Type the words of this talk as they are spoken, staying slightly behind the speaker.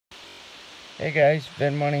Hey guys,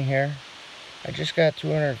 Vin Money here. I just got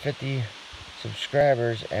 250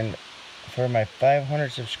 subscribers, and for my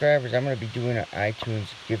 500 subscribers, I'm going to be doing an iTunes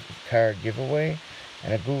gift card giveaway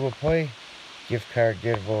and a Google Play gift card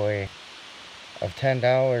giveaway of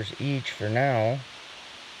 $10 each for now.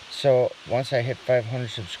 So once I hit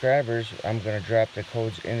 500 subscribers, I'm going to drop the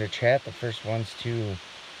codes in the chat. The first ones to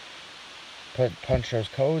punch those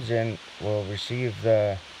codes in will receive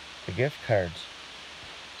the gift cards.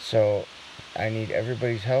 So I need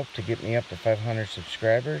everybody's help to get me up to 500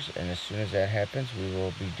 subscribers, and as soon as that happens, we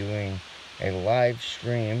will be doing a live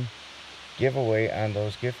stream giveaway on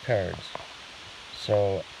those gift cards.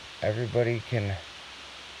 So everybody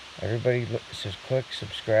just click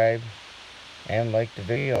subscribe and like the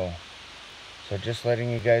video. So just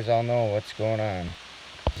letting you guys all know what's going on.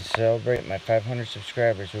 To celebrate my 500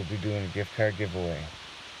 subscribers, we'll be doing a gift card giveaway.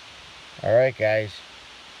 Alright guys,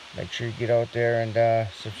 make sure you get out there and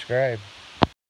subscribe.